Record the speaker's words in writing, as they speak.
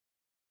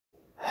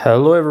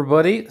Hello,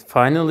 everybody.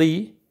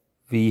 Finally,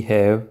 we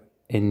have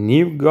a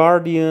new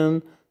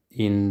Guardian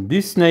in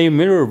Disney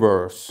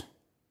Mirrorverse.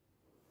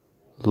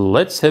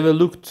 Let's have a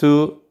look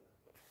to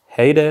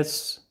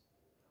Hades.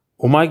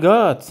 Oh my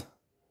god!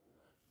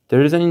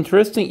 There is an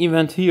interesting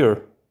event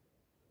here.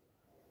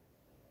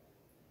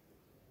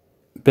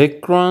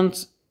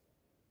 Background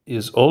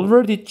is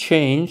already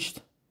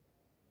changed.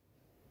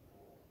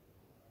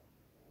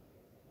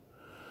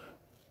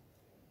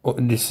 Oh,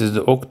 this is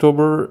the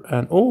October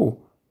and oh,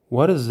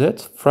 what is that?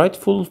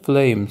 Frightful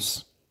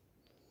Flames.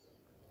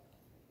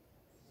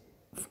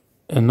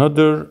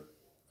 Another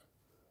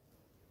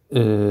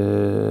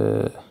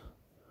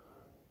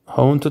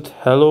Haunted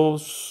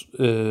Hallows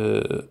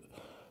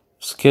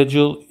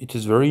schedule. It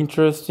is very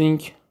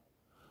interesting.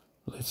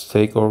 Let's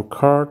take our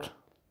card.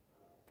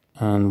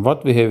 And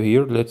what we have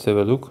here, let's have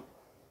a look.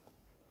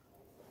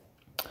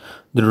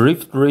 The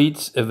Rift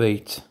Raids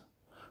await.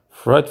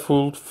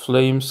 Frightful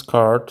Flames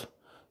card.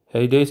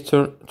 Hades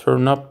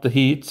turn up the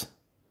heat.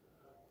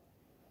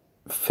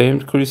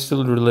 Famed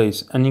Crystal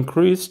Relays. An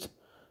increased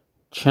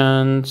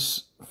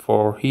chance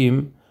for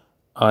him.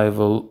 I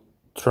will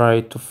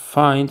try to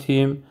find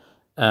him.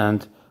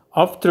 And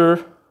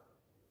after...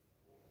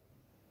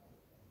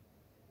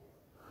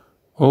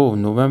 Oh,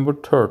 November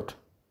 3rd.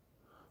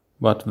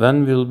 But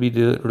when will be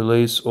the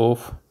release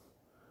of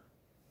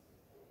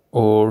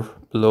or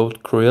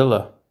beloved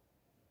Cruella?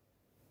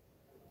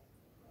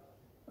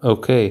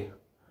 Okay,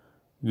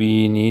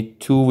 we need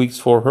 2 weeks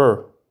for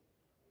her.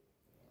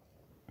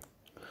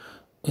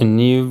 A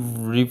new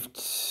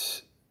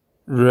Rift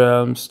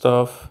Realm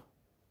stuff,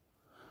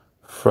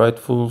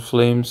 Frightful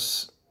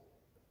Flames,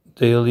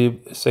 Daily,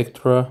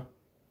 etc.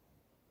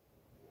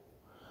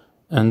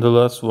 And the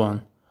last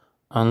one,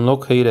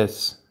 Unlock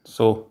Hades.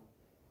 So,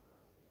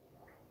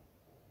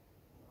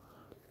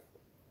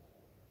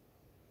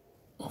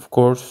 of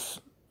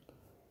course,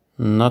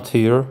 not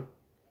here.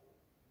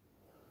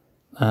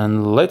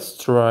 And let's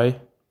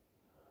try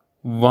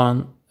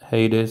one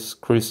Hades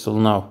crystal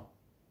now.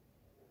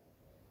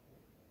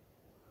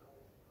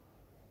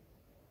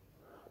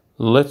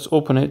 Let's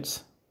open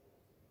it.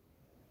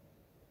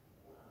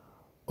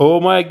 Oh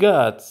my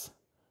god!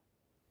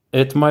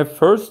 At my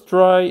first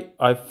try,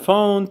 I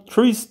found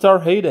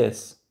 3-star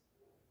Hades.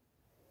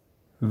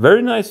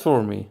 Very nice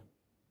for me.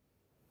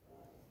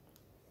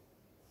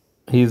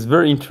 He's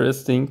very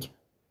interesting.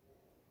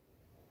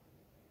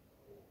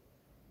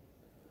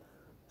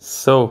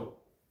 So,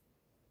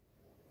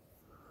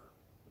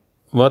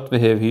 what we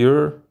have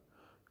here,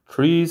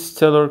 3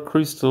 stellar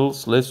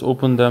crystals. Let's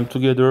open them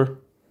together.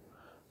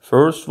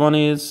 First one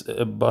is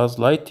a Buzz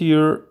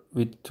Lightyear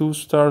with 2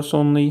 stars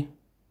only.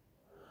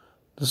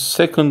 The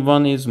second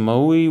one is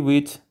Maui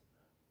with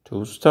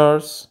 2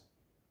 stars.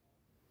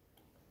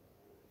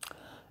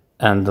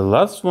 And the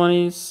last one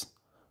is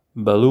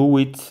Baloo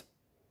with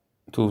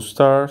 2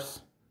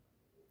 stars.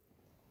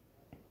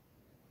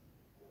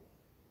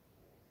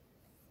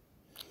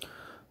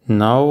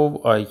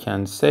 Now I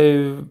can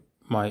save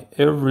my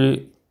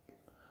every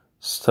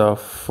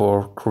stuff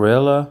for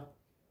Cruella.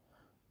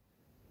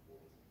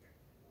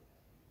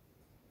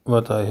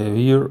 What I have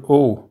here,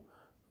 oh,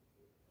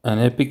 an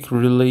epic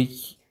relic,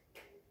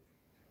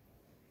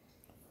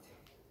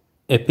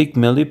 epic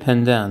melee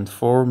pendant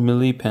for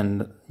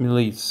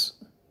melees.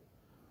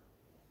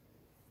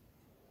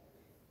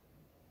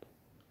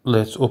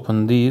 Let's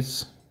open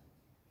these.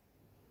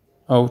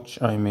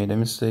 Ouch, I made a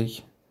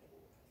mistake.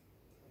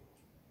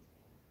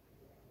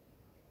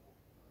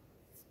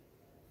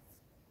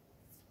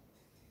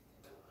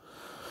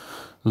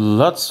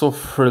 Lots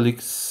of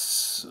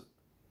relics.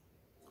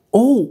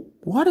 Oh,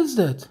 what is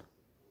that?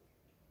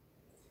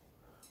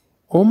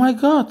 Oh my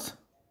god.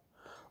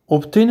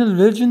 Obtain a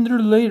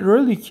legendary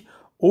relic.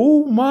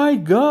 Oh my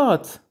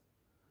god.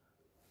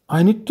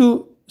 I need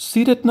to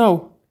see that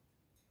now.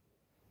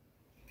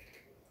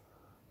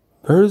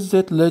 Where is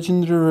that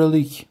legendary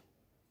relic?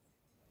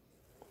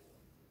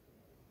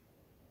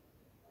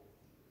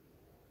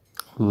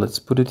 Let's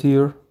put it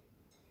here.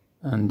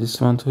 And this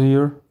one to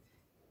here.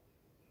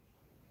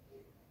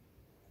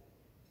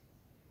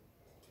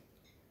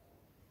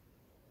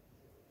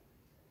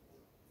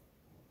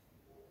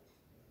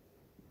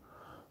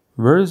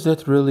 Where is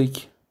that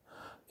relic?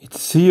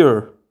 It's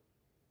here.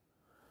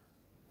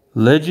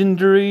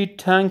 Legendary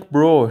tank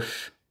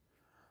brooch.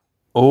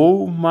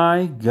 Oh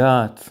my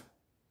god.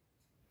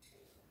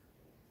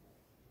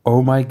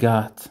 Oh my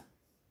god.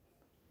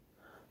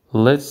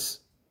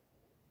 Let's...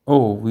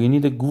 Oh, we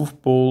need a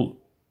goofball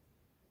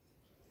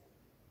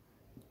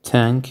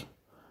tank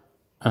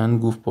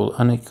and goofball.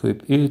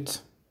 Unequip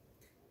it.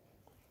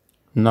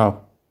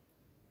 Now.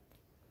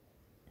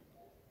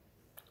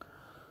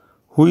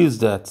 Who is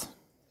that?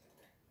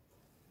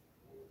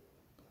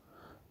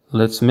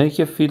 Let's make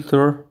a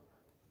filter,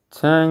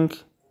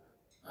 tank,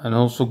 and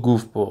also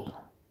goofball.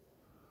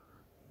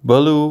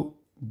 Baloo,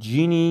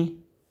 Genie,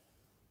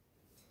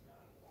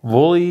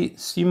 Wally,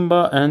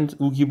 Simba, and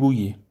Oogie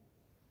Boogie.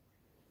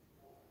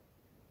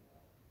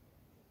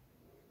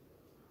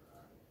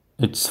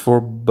 It's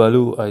for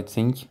Baloo, I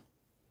think.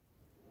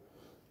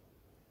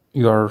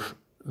 You are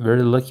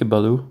very lucky,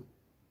 Baloo.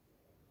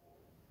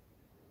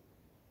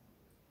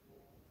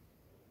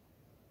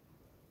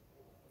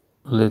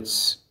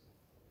 Let's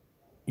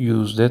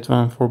use that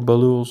one for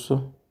Baloo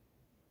also.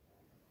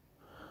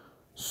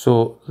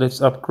 So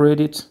let's upgrade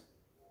it.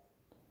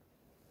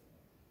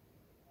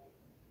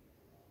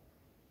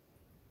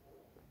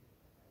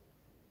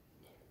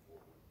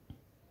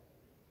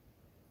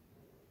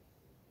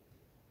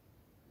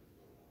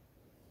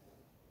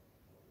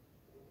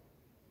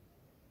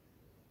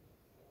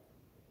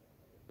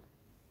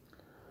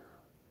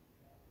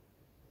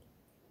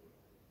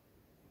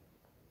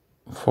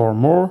 For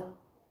more.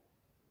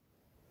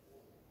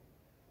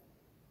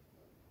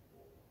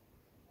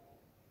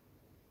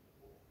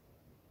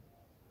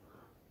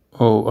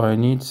 Oh, I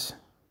need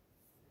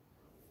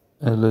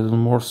a little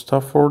more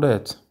stuff for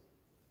that.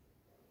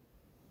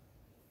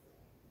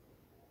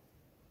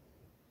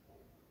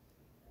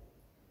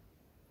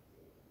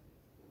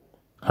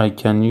 I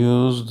can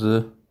use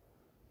the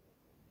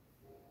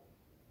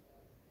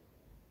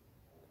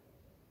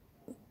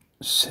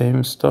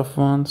same stuff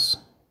once.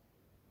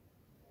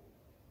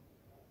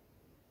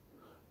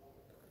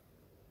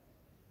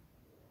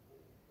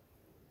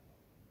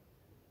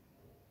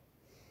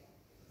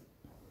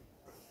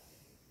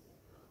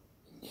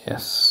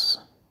 Yes.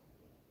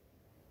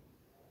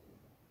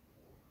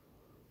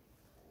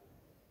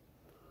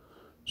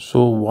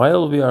 So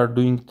while we are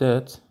doing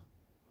that,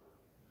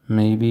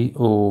 maybe,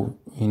 oh,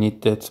 we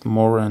need that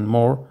more and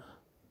more.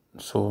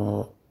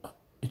 So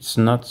it's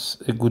not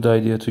a good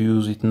idea to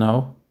use it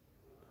now.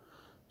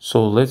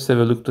 So let's have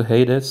a look to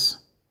Hades.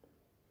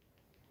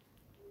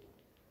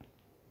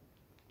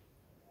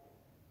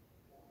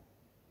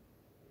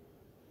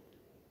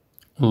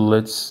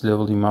 Let's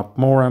level him up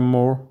more and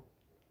more.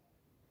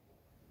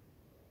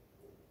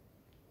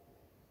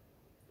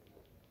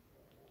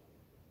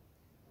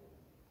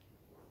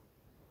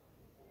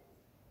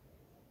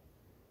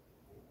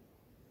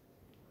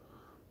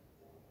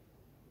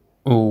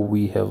 Oh,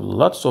 we have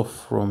lots of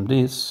from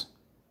this.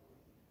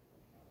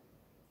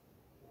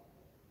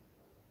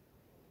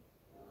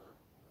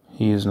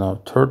 He is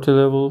now 30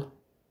 level.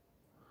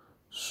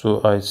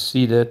 So I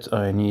see that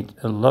I need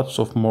lots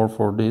of more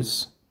for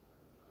this.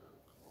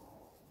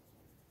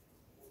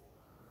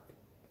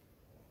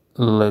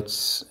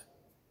 Let's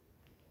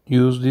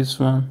use this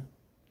one.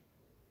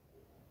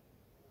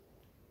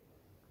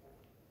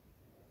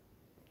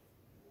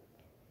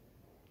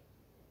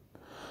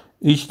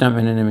 Each time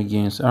an enemy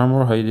gains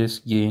armor, Hades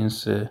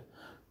gains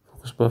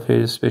focus buff.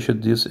 Hades special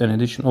deals an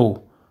addition.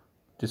 Oh,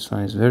 this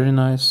one is very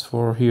nice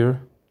for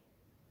here.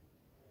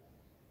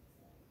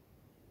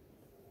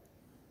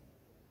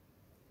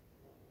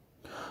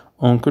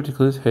 On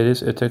critical hit,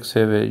 Hades attacks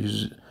have a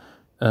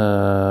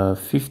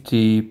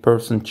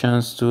 50%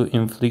 chance to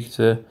inflict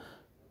to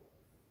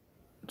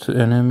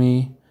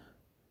enemy.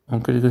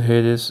 On critical,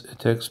 Hades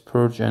attacks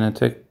purge an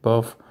attack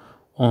buff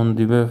on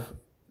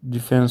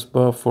defense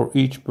buff for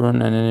each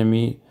burn an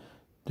enemy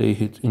they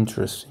hit.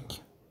 Interesting.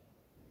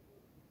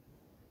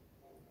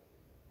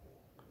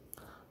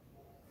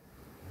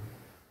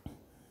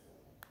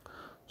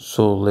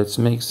 So let's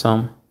make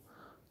some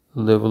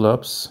level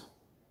ups.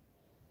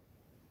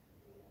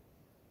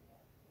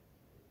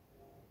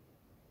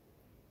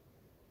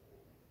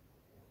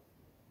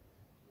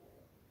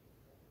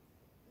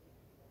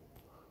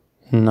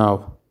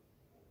 Now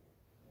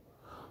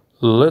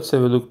let's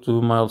have a look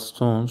to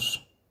milestones.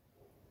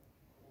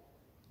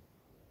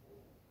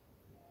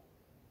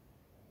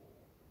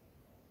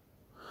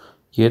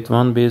 Get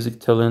one basic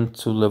talent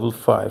to level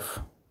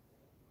 5.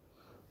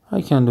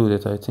 I can do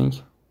that, I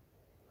think.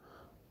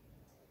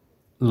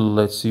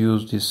 Let's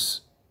use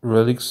these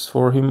relics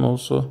for him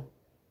also.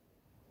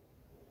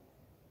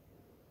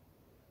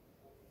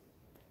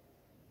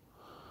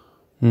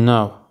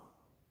 Now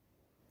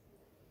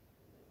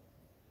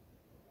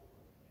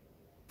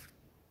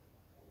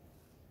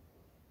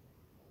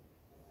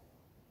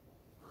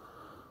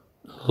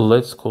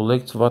let's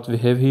collect what we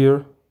have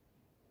here.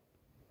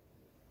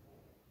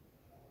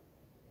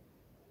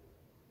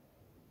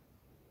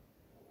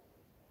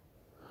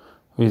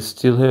 We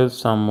still have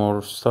some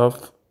more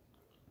stuff.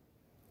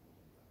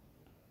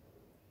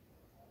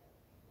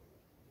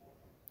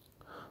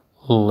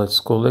 Let's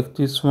collect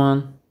this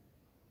one.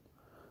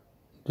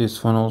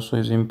 This one also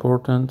is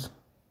important.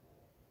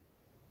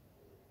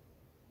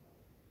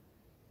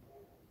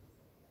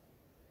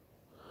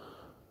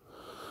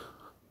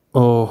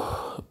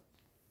 Oh,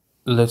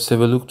 let's have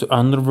a look to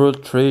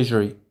Underworld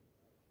Treasury.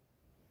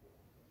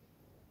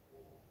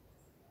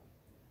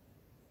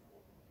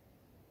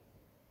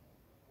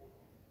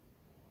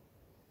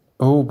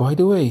 Oh, by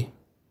the way.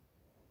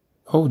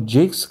 Oh,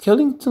 Jake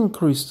Skellington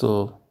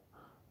crystal.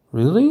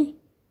 Really?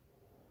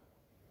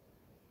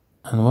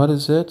 And what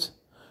is that?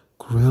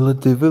 Gorilla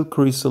Devil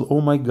crystal. Oh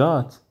my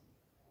god.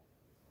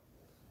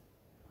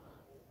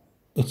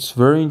 It's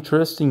very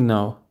interesting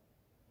now.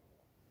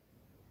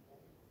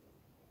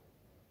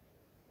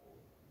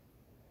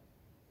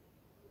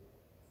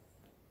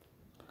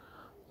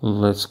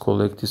 Let's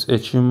collect these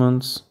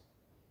achievements.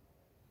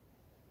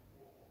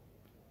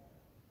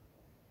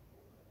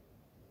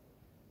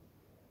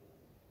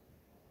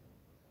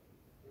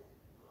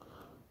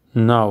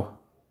 Now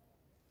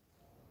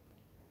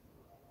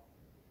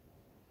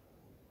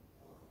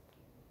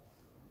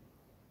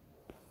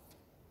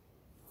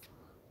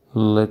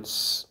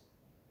let's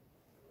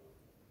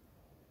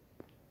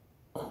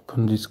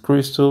open these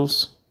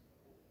crystals.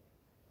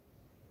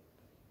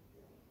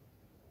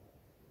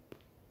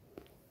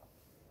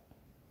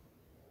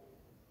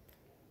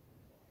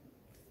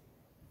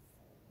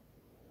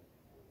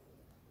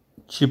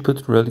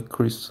 Chipped relic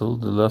crystal,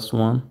 the last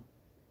one.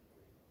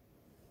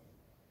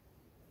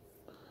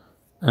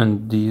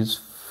 And these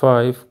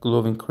 5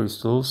 glowing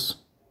crystals.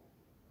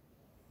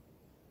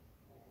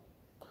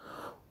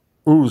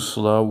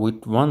 Ursula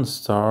with 1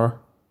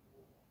 star.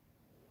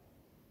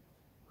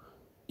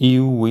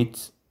 Eve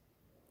with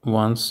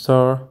 1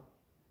 star.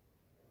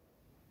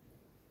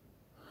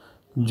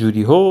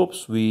 Judy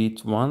Hopes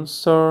with 1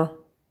 star.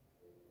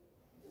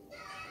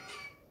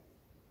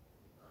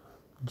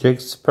 Jack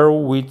Sparrow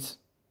with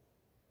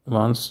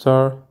 1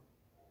 star.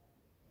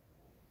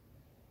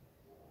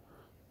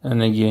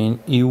 And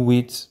again Eve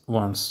with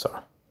 1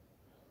 star.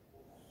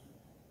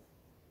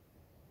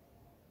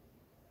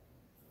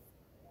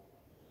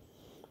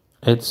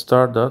 At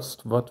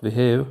Stardust, what we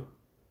have?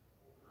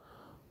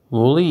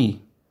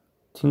 Wally,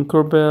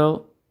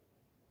 Tinkerbell,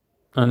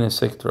 and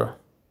etc.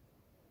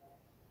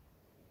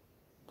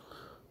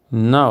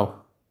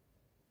 Now,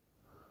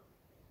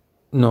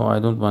 no, I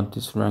don't want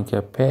this rank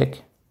up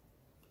pack.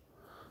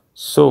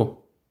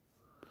 So,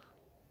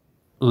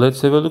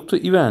 let's have a look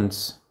to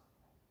events.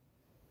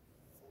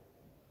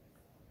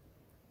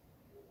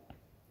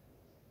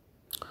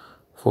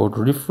 For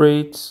the riff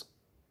rates,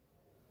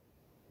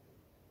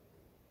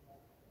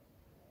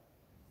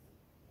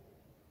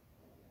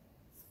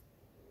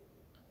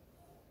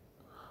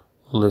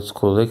 let's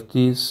collect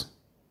these.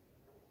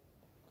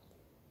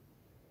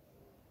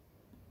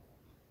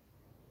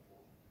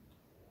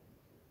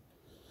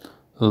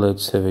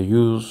 Let's have a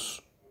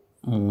use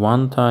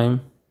one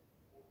time.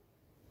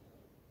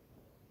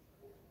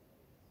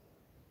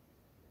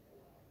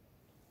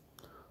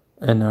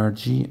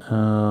 Energy,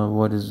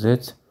 what is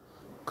that?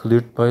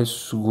 Cleared by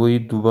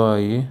Sugoi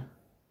Dubai.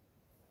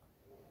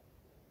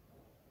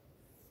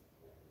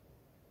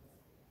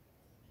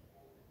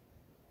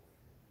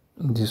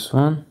 This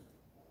one.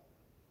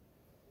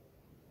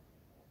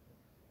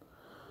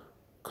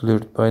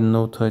 Cleared by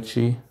No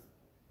Touchy.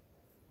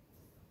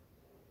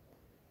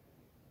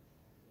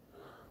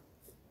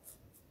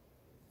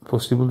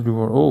 Possible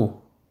reward.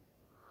 Oh,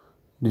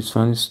 this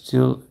one is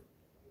still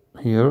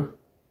here.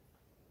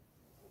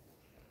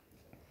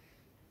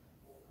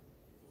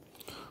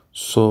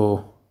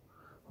 So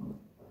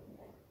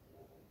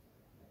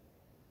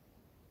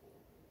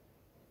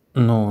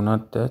no,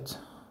 not that.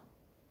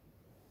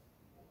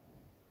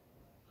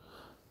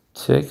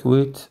 Check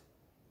with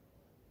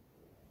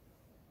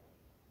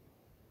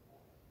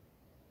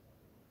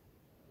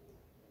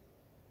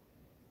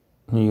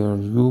here.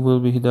 You will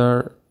be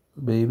there,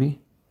 baby.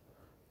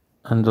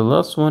 And the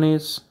last one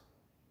is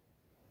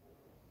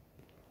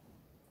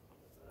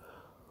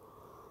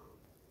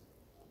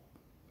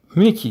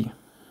Mickey.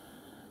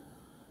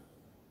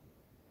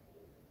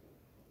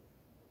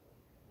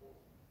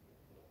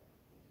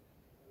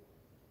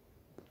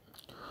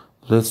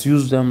 Let's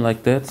use them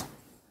like that.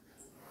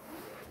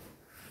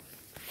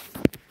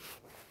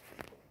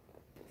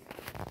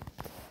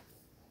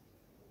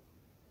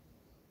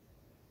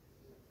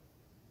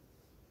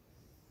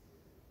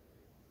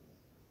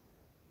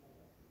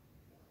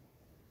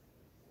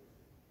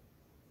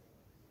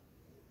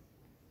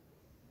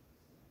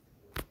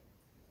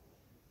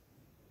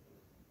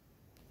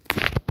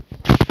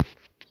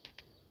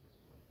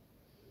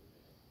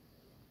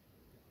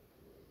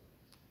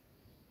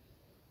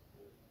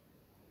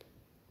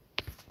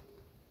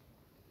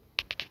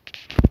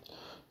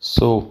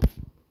 So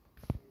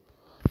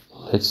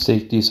let's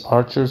take these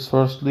archers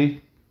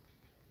firstly.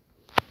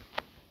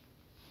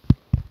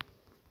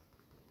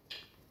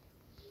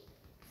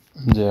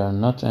 They are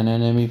not an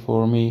enemy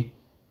for me,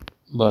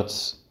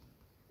 but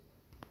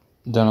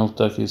Donald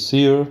Duck is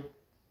here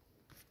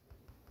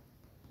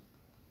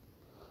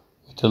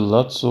with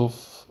lots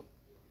of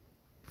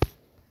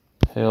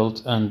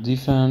health and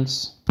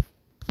defense.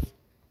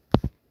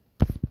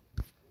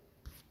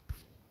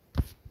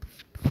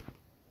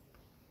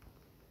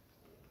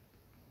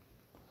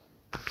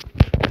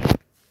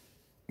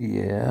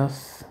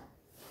 Yes,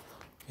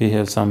 we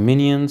have some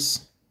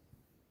minions.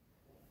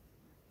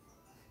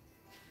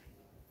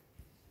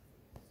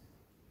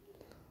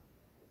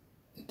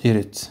 Did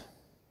it.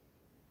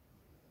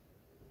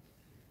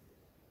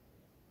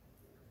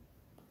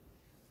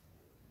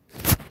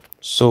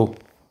 So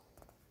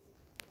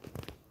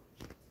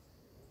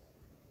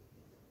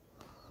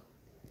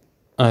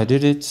I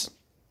did it,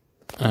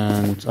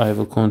 and I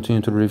will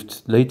continue to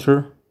rift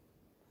later.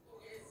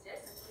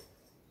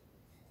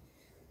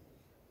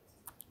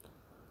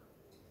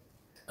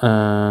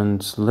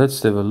 And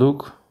let's have a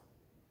look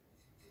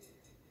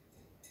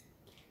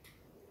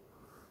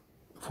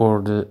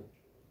for the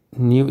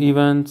new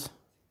event.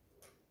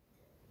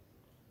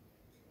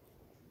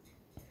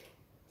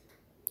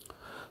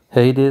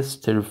 Hades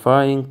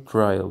Terrifying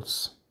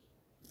Trials.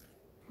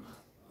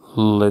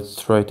 Let's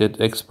try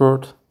that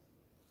export.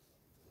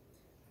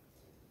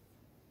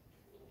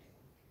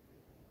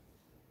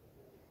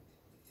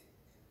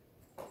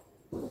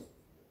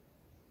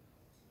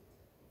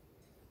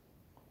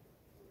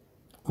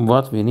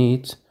 What we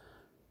need,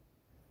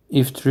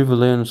 if 3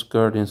 villainous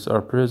guardians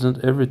are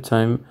present, every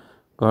time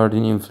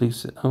guardian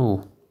inflicts...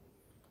 Oh,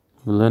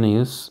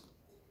 villainous.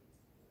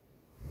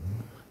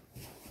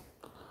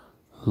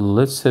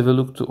 Let's have a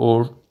look to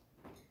our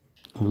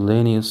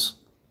villainous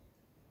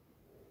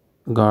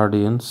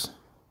guardians.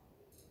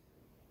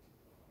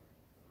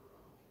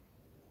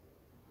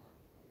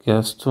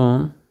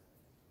 Gaston.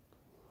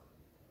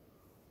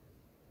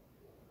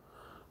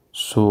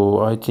 So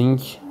I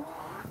think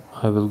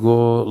I will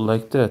go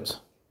like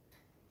that.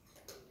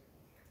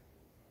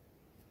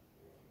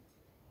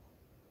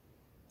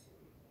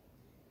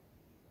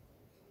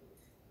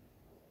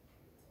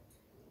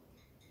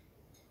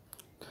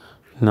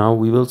 Now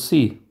we will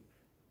see.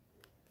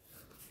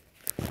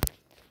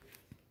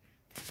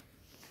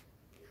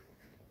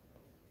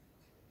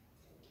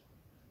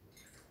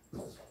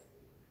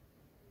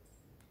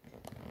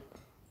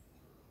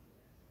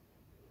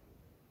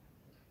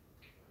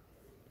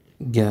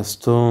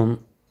 Gaston,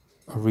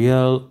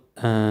 Real,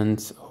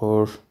 and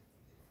or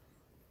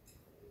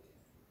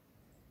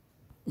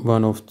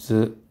one of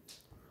the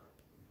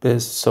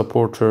best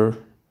supporter,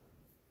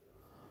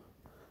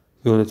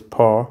 Violet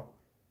Par.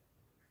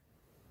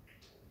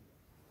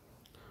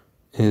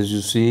 As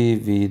you see,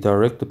 we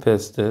directly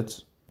passed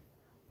that.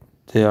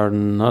 They are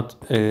not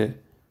a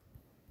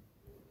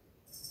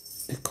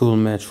cool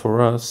match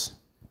for us.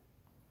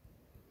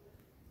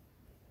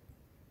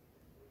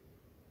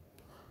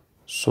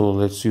 So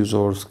let's use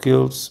our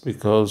skills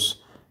because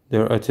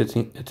they're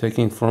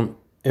attacking from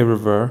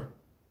everywhere.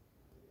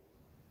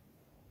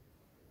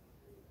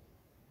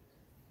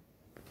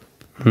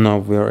 Now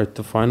we are at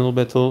the final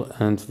battle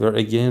and we're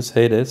against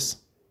Hades.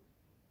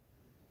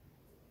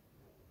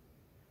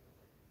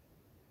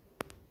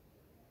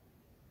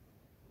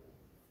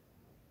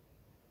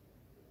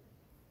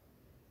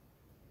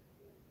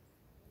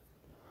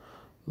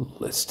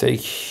 Let's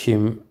take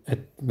him at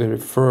very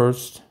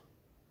first.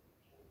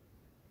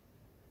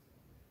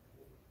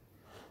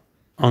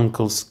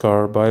 Uncle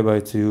Scar, bye bye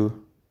to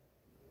you.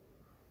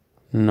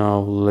 Now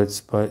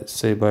let's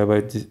say bye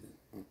bye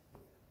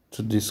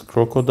to this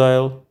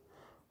crocodile.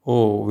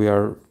 Oh, we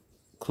are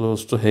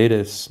close to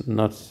Hades,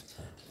 not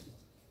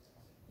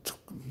to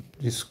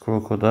this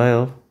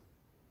crocodile.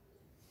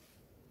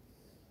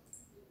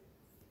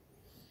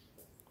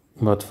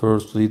 But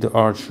firstly, the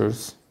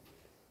archers.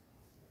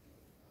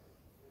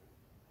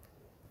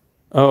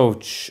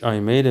 Ouch, I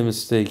made a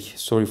mistake.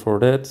 Sorry for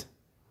that.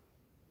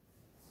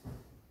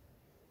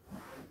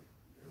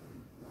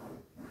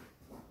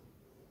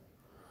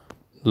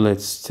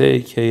 Let's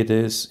take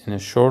Hades in a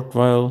short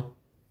while.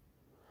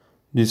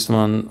 This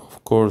one,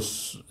 of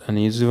course, an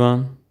easy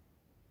one,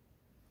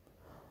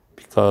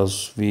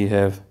 because we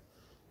have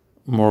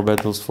more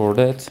battles for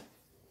that.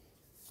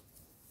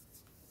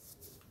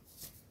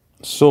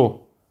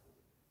 So,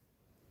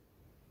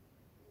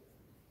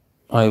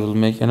 I will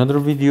make another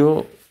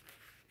video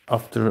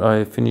after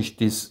I finish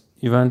these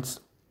event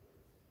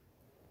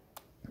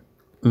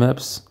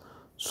maps.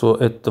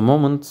 So at the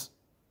moment,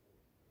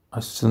 I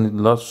still need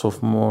lots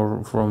of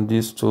more from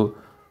this to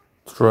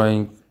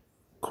trying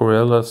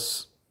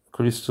Corellas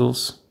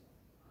crystals.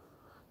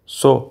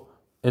 So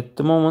at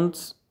the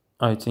moment,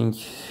 I think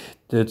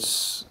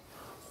that's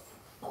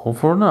all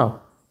for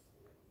now.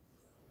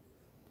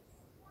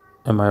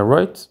 Am I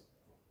right?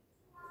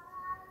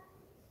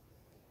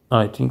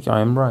 I think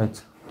I am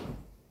right.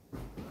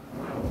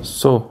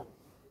 So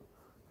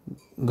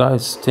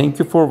guys, thank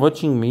you for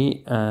watching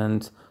me,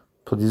 and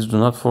please do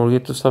not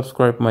forget to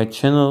subscribe my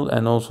channel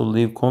and also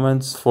leave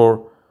comments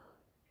for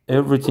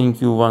everything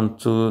you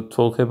want to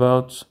talk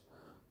about.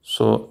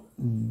 So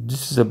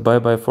this is a bye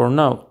bye for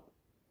now.